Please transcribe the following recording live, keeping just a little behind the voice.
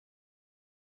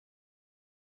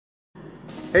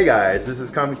Hey guys, this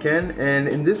is Kami Ken, and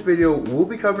in this video we'll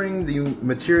be covering the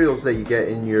materials that you get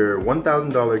in your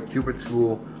 $1,000 Kubert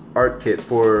School art kit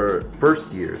for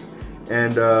first years.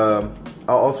 And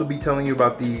I'll also be telling you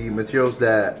about the materials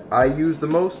that I use the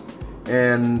most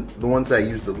and the ones that I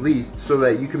use the least, so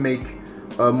that you can make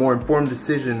a more informed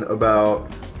decision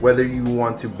about whether you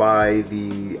want to buy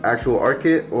the actual art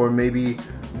kit or maybe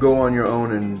go on your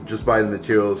own and just buy the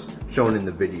materials shown in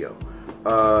the video.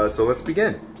 So let's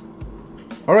begin.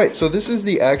 Alright, so this is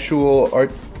the actual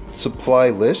art supply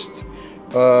list.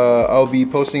 I'll be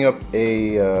posting up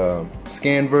a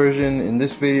scanned version in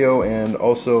this video and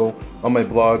also on my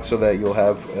blog so that you'll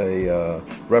have a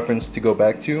reference to go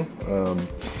back to.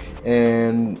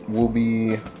 And we'll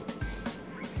be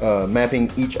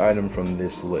mapping each item from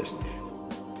this list.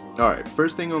 Alright,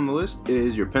 first thing on the list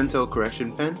is your Pentel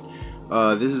correction pen.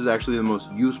 This is actually the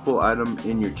most useful item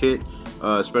in your kit,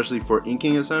 especially for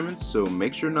inking assignments, so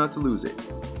make sure not to lose it.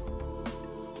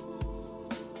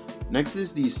 Next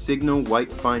is the Signal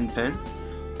White Fine Pen.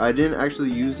 I didn't actually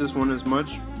use this one as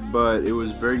much, but it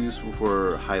was very useful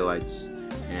for highlights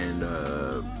and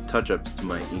touch-ups to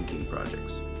my inking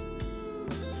projects.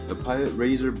 The Pilot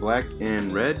Razor Black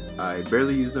and Red, I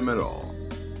barely use them at all.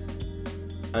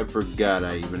 I forgot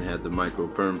I even had the Micro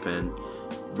Perm Pen,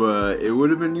 but it would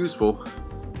have been useful.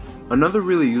 Another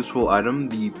really useful item,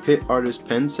 the Pitt Artist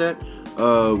Pen Set,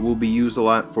 will be used a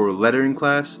lot for lettering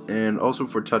class and also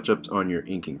for touch-ups on your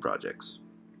inking projects.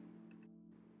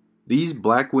 These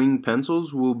Blackwing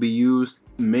pencils will be used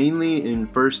mainly in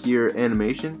first year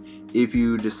animation if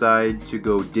you decide to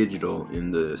go digital in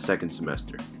the second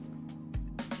semester.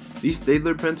 These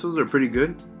Staedtler pencils are pretty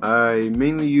good. I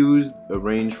mainly used a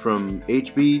range from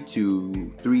HB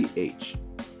to 3H.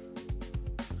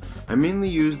 I mainly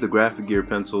use the Graphic Gear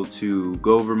pencil to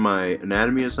go over my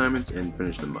anatomy assignments and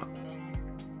finish them up.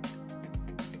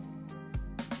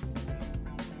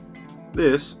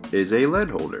 This is a lead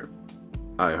holder.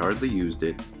 I hardly used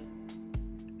it.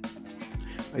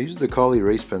 I used the Kali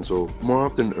Erase pencil more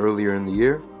often earlier in the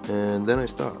year, and then I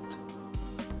stopped.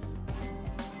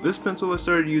 This pencil I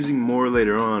started using more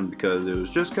later on because it was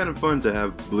just kind of fun to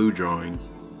have blue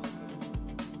drawings.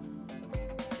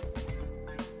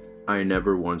 I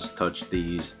never once touched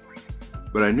these,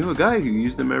 but I knew a guy who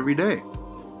used them every day.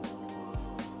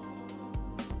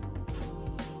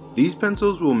 These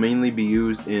pencils will mainly be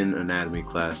used in anatomy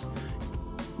class.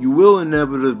 You will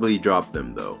inevitably drop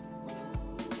them though.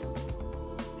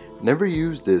 Never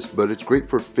used this, but it's great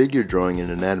for figure drawing in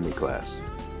anatomy class.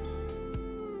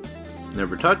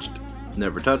 Never touched,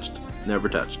 never touched, never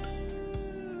touched.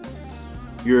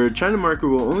 Your China marker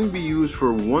will only be used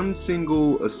for one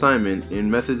single assignment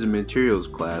in Methods and Materials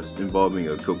class involving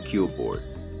a coquille board.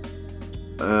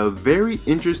 A very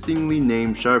interestingly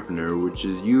named sharpener which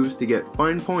is used to get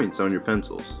fine points on your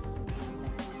pencils.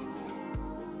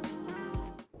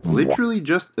 Literally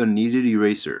just a kneaded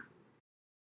eraser.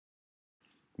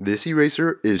 This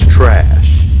eraser is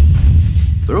trash.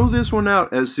 Throw this one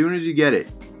out as soon as you get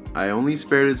it. I only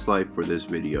spared its life for this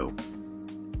video.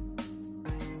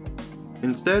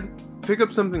 Instead, pick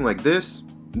up something like this,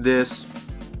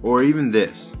 or even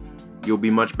this. You'll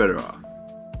be much better off.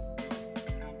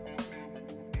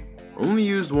 Only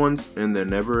used once and then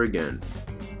never again.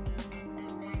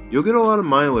 You'll get a lot of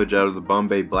mileage out of the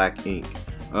Bombay Black ink.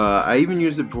 I even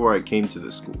used it before I came to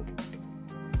the school.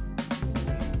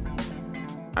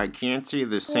 I can't say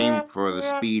the same for the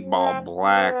Speedball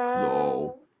Black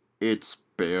though. It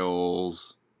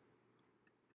spills.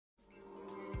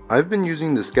 I've been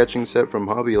using the sketching set from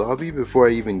Hobby Lobby before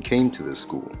I even came to the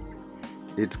school.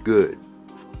 It's good.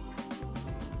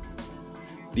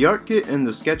 The art kit and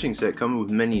the sketching set come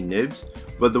with many nibs,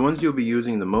 but the ones you'll be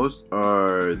using the most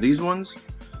are these ones,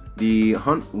 the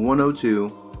Hunt 102,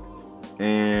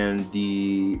 and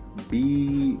the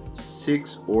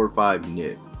B6 or 5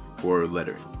 nib for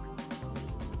lettering.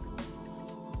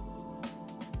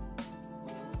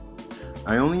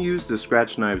 I only used the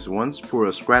scratch knives once for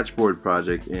a scratchboard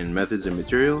project in Methods and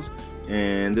Materials,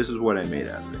 and this is what I made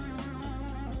out of it.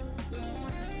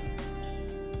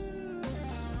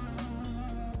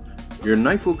 Your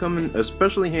knife will come in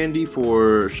especially handy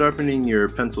for sharpening your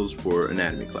pencils for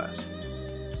anatomy class.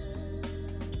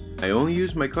 I only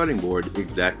used my cutting board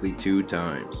exactly 2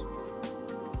 times.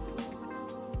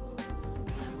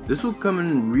 This will come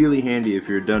in really handy if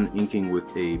you're done inking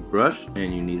with a brush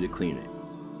and you need to clean it.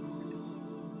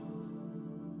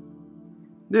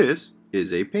 This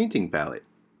is a painting palette.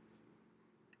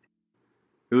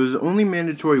 It was only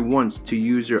mandatory once to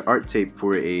use your art tape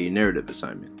for a narrative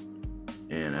assignment,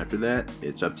 and after that,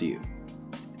 it's up to you.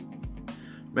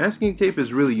 Masking tape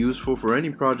is really useful for any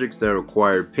projects that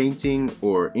require painting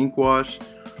or ink wash,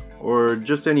 or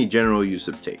just any general use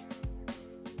of tape.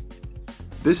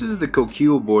 This is the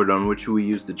Kubert board on which we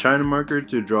use the China marker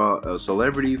to draw a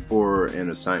celebrity for an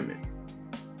assignment.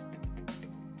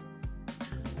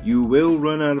 You will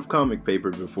run out of comic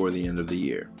paper before the end of the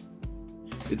year.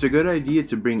 It's a good idea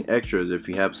to bring extras if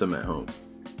you have some at home.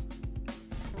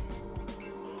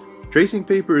 Tracing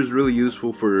paper is really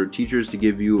useful for teachers to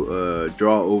give you a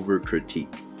draw-over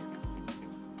critique.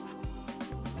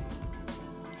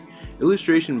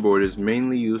 Illustration board is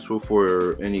mainly useful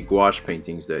for any gouache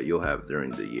paintings that you'll have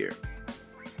during the year.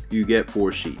 You get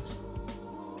 4 sheets.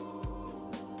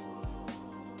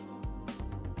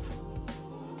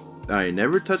 I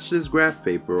never touched this graph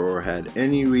paper or had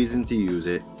any reason to use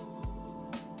it.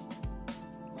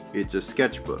 It's a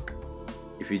sketchbook.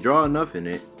 If you draw enough in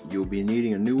it, you'll be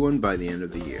needing a new one by the end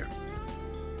of the year.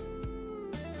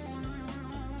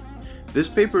 This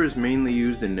paper is mainly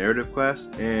used in narrative class,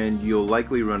 and you'll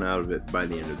likely run out of it by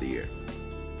the end of the year.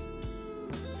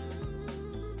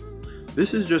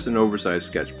 This is just an oversized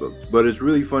sketchbook, but it's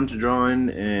really fun to draw in,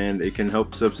 and it can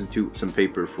help substitute some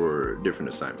paper for different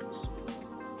assignments.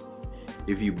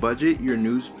 If you budget your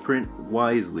newsprint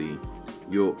wisely,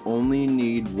 you'll only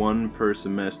need 1 per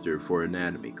semester for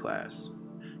anatomy class.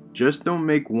 Just don't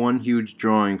make one huge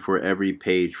drawing for every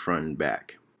page front and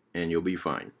back, and you'll be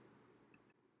fine.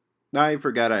 I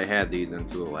forgot I had these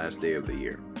until the last day of the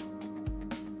year.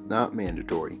 Not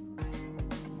mandatory.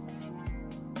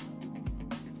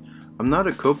 I'm not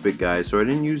a Kubert guy, so I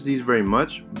didn't use these very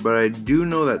much, but I do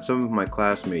know that some of my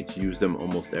classmates use them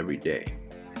almost every day.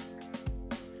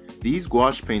 These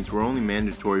gouache paints were only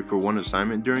mandatory for 1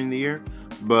 assignment during the year,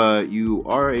 but you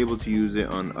are able to use it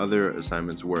on other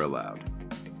assignments where allowed.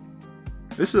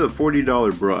 This is a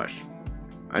 $40 brush.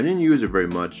 I didn't use it very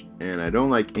much, and I don't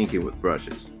like inking with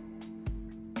brushes.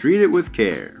 Treat it with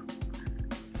care.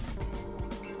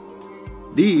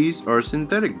 These are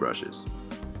synthetic brushes.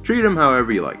 Treat them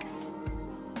however you like.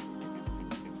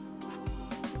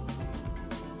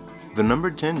 The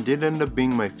number 10 did end up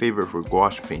being my favorite for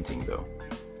gouache painting though.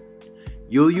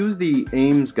 You'll use the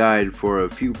Ames guide for a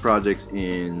few projects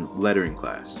in lettering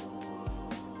class.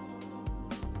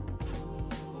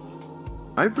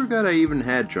 I forgot I even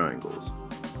had triangles.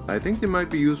 I think they might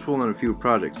be useful on a few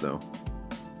projects though.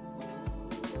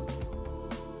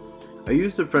 I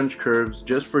use the French curves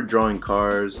just for drawing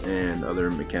cars and other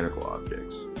mechanical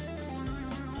objects.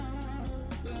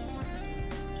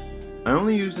 I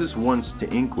only use this once to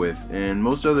ink with, and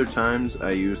most other times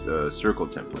I used a circle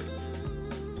template.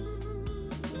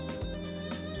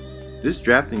 This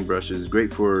drafting brush is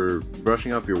great for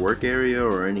brushing off your work area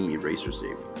or any eraser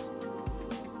savings.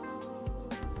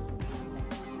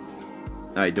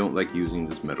 I don't like using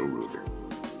this metal ruler.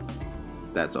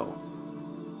 That's all.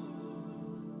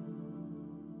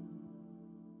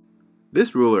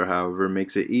 This ruler, however,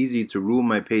 makes it easy to rule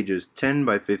my pages 10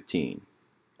 by 15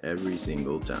 every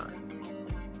single time.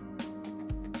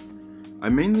 I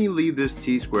mainly leave this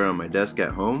T-square on my desk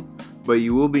at home, but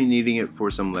you will be needing it for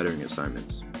some lettering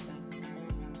assignments.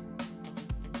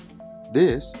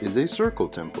 This is a circle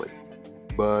template,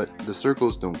 but the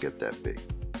circles don't get that big.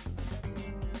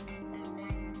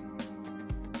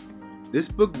 This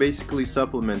book basically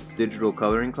supplements digital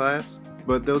coloring class,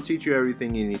 but they'll teach you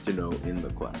everything you need to know in the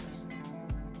class.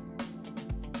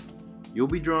 You'll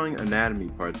be drawing anatomy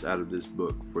parts out of this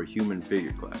book for human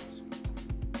figure class.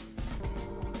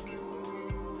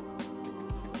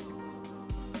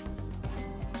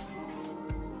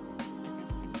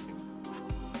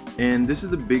 And this is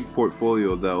the big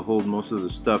portfolio that will hold most of the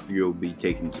stuff you'll be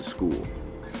taking to school.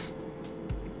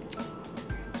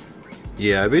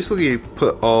 Yeah, I basically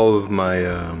put all of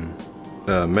my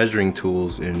measuring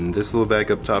tools in this little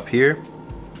bag up top here.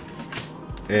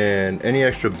 And any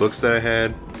extra books that I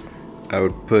had, I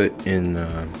would put in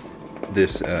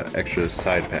this extra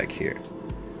side pack here.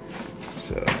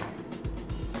 So,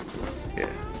 yeah.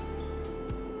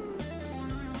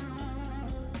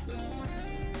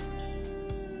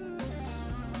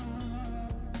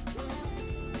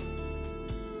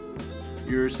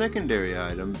 Your secondary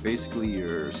item, basically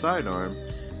your sidearm,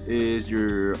 is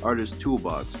your artist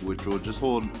toolbox, which will just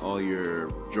hold all your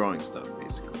drawing stuff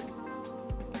basically.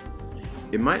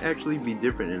 It might actually be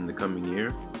different in the coming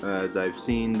year, as I've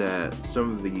seen that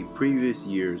some of the previous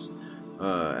years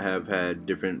have had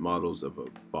different models of a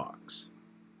box.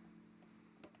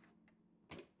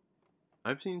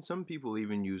 I've seen some people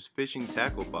even use fishing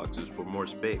tackle boxes for more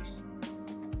space.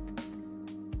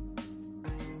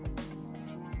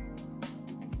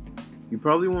 You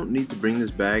probably won't need to bring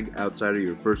this bag outside of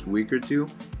your first week or two,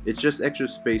 It's just extra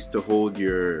space to hold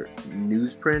your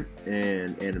newsprint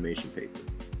and animation paper.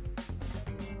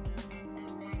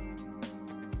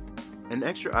 An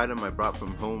extra item I brought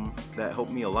from home that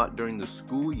helped me a lot during the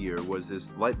school year was this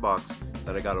light box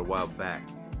that I got a while back.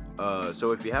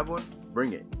 So if you have one,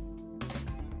 bring it.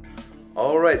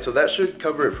 Alright, so that should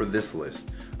cover it for this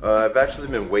list. I've actually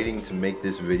been waiting to make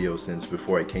this video since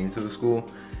before I came to the school,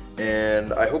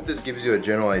 and I hope this gives you a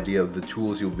general idea of the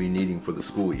tools you'll be needing for the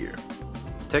school year.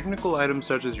 Technical items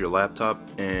such as your laptop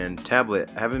and tablet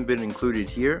haven't been included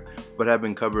here, but have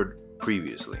been covered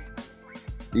previously.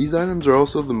 These items are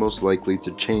also the most likely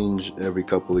to change every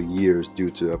couple of years due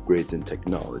to upgrades in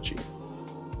technology.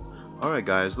 Alright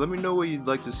guys, let me know what you'd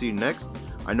like to see next.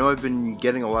 I know I've been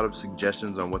getting a lot of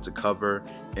suggestions on what to cover,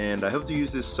 and I hope to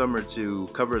use this summer to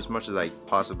cover as much as I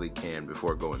possibly can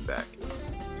before going back.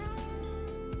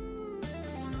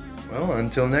 Well,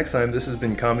 until next time, this has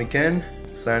been Kami Ken,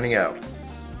 signing out.